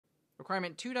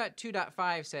Requirement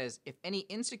 2.2.5 says, if any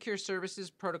insecure services,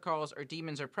 protocols, or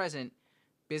daemons are present,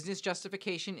 business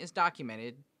justification is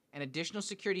documented, and additional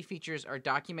security features are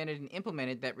documented and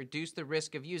implemented that reduce the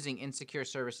risk of using insecure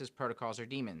services, protocols, or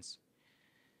daemons.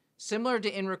 Similar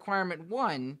to in requirement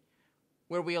 1,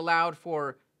 where we allowed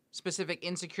for specific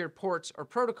insecure ports or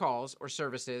protocols or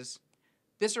services,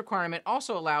 this requirement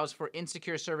also allows for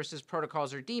insecure services,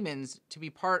 protocols, or daemons to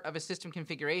be part of a system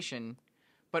configuration,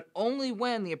 but only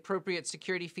when the appropriate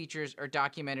security features are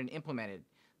documented and implemented.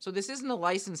 So this isn't a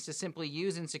license to simply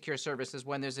use insecure services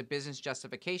when there's a business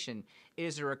justification. It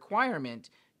is a requirement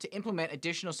to implement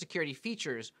additional security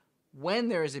features when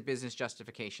there is a business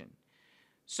justification.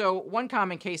 So one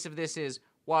common case of this is,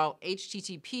 while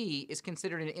HTTP is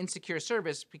considered an insecure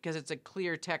service because it's a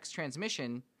clear text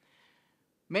transmission,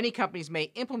 many companies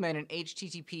may implement an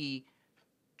HTTP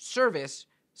service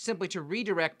simply to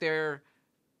redirect their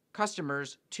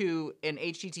customers to an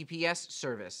HTTPS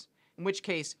service, in which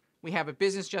case we have a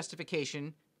business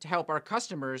justification to help our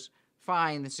customers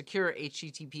find the secure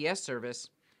HTTPS service,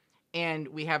 and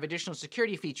we have additional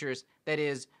security features, that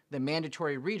is, the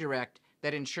mandatory redirect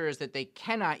that ensures that they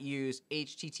cannot use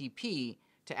HTTP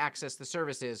to access the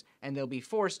services, and they'll be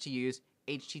forced to use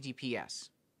HTTPS.